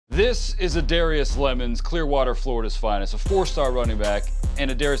This is Adarius Lemons, Clearwater, Florida's finest, a 4-star running back. And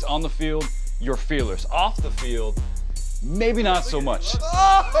Adarius, on the field, you're fearless. Off the field, maybe not so much.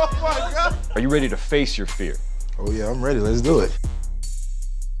 Oh my God! Are you ready to face your fear? Oh yeah, I'm ready. Let's do it.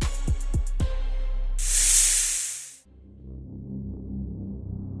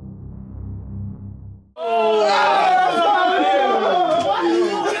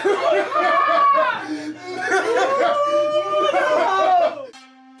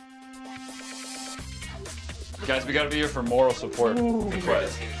 Guys, we gotta be here for moral support. Oh,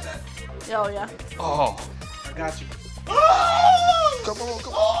 yeah. Oh. I got you. Come on,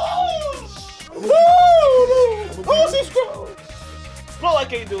 come on. Oh, she's strong. No, I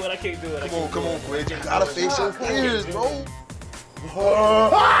can't do it. I can't do it. Come on, Quid. You gotta face your fears, bro.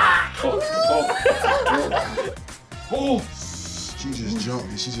 Oh. She just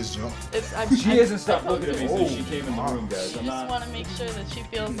jumped. She just jumped. She hasn't stopped looking at me since she came in the room, guys. I just want to make sure that she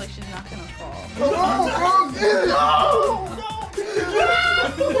feels like she's not gonna fall. Come on, bro. Get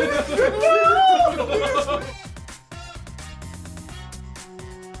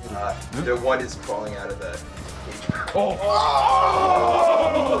it. The one is crawling out of the cage. Oh.